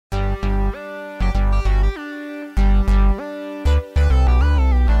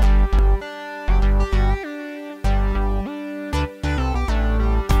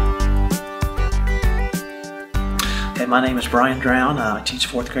my name is Brian Drown. I teach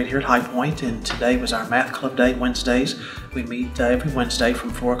 4th grade here at High Pointe, and today was our math club day, Wednesdays. We meet every Wednesday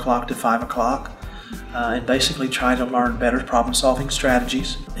from 4 o'clock to 5 o'clock and basically try to learn better problem-solving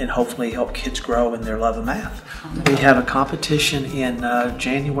strategies and hopefully help kids grow in their love of math. We have a competition in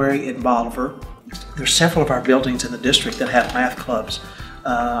January in Bolivar. There's several of our buildings in the district that have math clubs.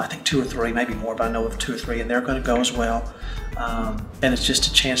 I think 2 or 3, maybe more, but I know of 2 or 3, and they're going to go as well. And it's just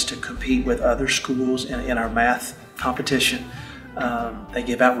a chance to compete with other schools in our math competition. They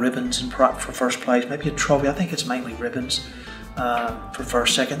give out ribbons for first place, maybe a trophy. I think it's mainly ribbons for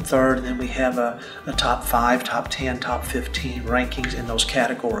first, second, third, and then we have a top 5, top 10, top 15 rankings in those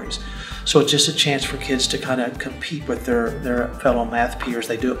categories. So it's just a chance for kids to kind of compete with their fellow math peers.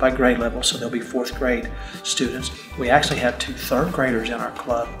 They do it by grade level, so they'll be 4th grade students. We actually have 2 3rd graders in our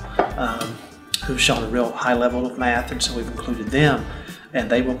club who've shown a real high level of math, and so we've included them, and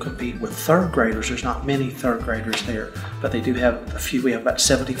they will compete with 3rd graders. There's not many 3rd graders there, but they do have a few. We have about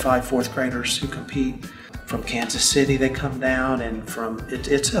 75 4th graders who compete. From Kansas City they come down, and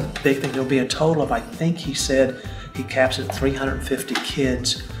it's a big thing. There'll be a total of, I think he said, he caps at 350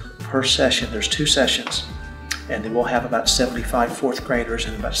 kids per session. There's 2 sessions, and then we'll have about 75 4th graders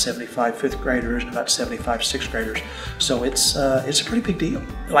and about 75 5th graders and about 75 6th graders. So it's a pretty big deal.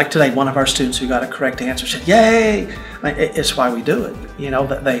 Like today, one of our students who got a correct answer said, "Yay!" I mean, it's why we do it. You know,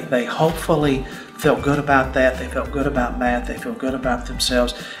 that they hopefully felt good about that. They felt good about math. They feel good about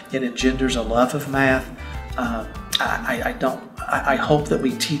themselves. It engenders a love of math. I hope that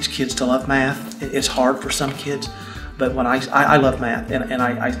we teach kids to love math. It's hard for some kids, but when I love math,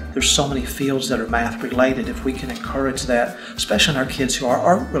 and there's so many fields that are math related. If we can encourage that, especially in our kids who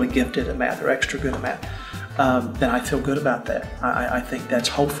aren't really gifted at math or extra good at math, then I feel good about that. I think that's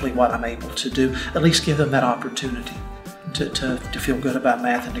hopefully what I'm able to do, at least give them that opportunity to feel good about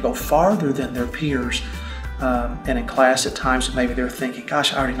math and to go farther than their peers. And in class at times maybe they're thinking,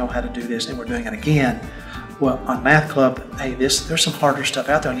 gosh, I already know how to do this, and we're doing it again. Well, on Math Club, hey, there's some harder stuff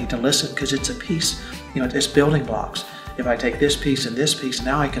out there. I need to listen because it's a piece, you know, it's building blocks. If I take this piece and this piece,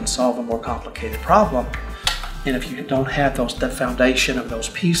 now I can solve a more complicated problem. And if you don't have the foundation of those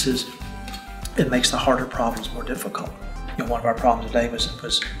pieces, it makes the harder problems more difficult. You know, one of our problems today was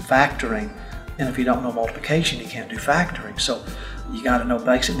factoring. And if you don't know multiplication, you can't do factoring. So you got to know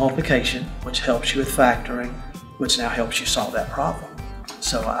basic multiplication, which helps you with factoring, which now helps you solve that problem.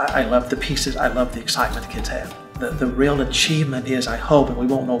 So I love the pieces. I love the excitement the kids have. The real achievement is, I hope, and we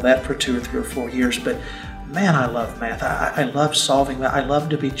won't know that for 2 or 3 or 4 years, but man, I love math. I love solving math. I love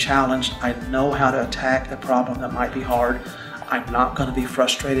to be challenged. I know how to attack a problem that might be hard. I'm not going to be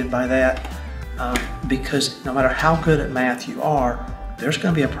frustrated by that because no matter how good at math you are, there's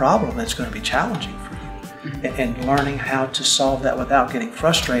going to be a problem that's going to be challenging for you. And learning how to solve that without getting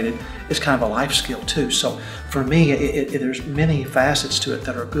frustrated is kind of a life skill too. So for me, there's many facets to it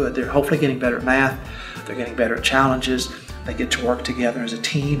that are good. They're hopefully getting better at math. They're getting better at challenges. They get to work together as a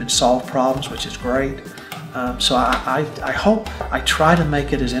team and solve problems, which is great. So I hope I try to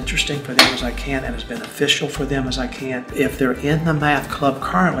make it as interesting for them as I can and as beneficial for them as I can. If they're in the math club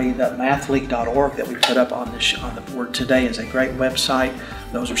currently, the mathleague.org that we put up on the board today is a great website.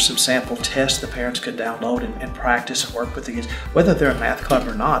 Those are some sample tests the parents could download and practice and work with the kids. Whether they're a math club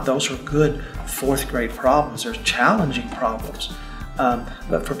or not, those are good 4th grade problems. They're challenging problems.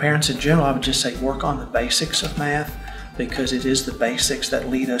 But for parents in general, I would just say work on the basics of math, because it is the basics that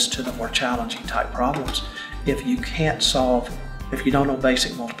lead us to the more challenging type problems. If you don't know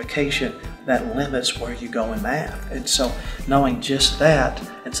basic multiplication, that limits where you go in math. And so knowing just that,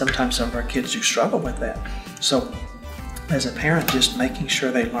 and sometimes some of our kids do struggle with that. So as a parent, just making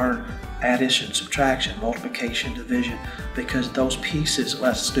sure they learn addition, subtraction, multiplication, division, because those pieces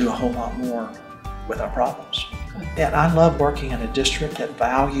let us do a whole lot more with our problems. And I love working in a district that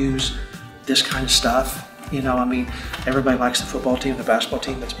values this kind of stuff. You know, I mean, everybody likes the football team, the basketball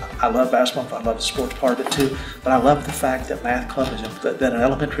team. I love basketball. I love the sports part of it too. But I love the fact that that an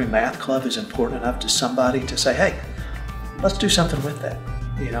elementary math club is important enough to somebody to say, hey, let's do something with that.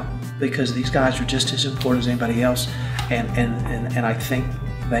 You know, because these guys are just as important as anybody else, and I think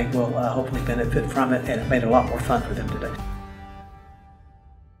they will hopefully benefit from it, and it made it a lot more fun for them today.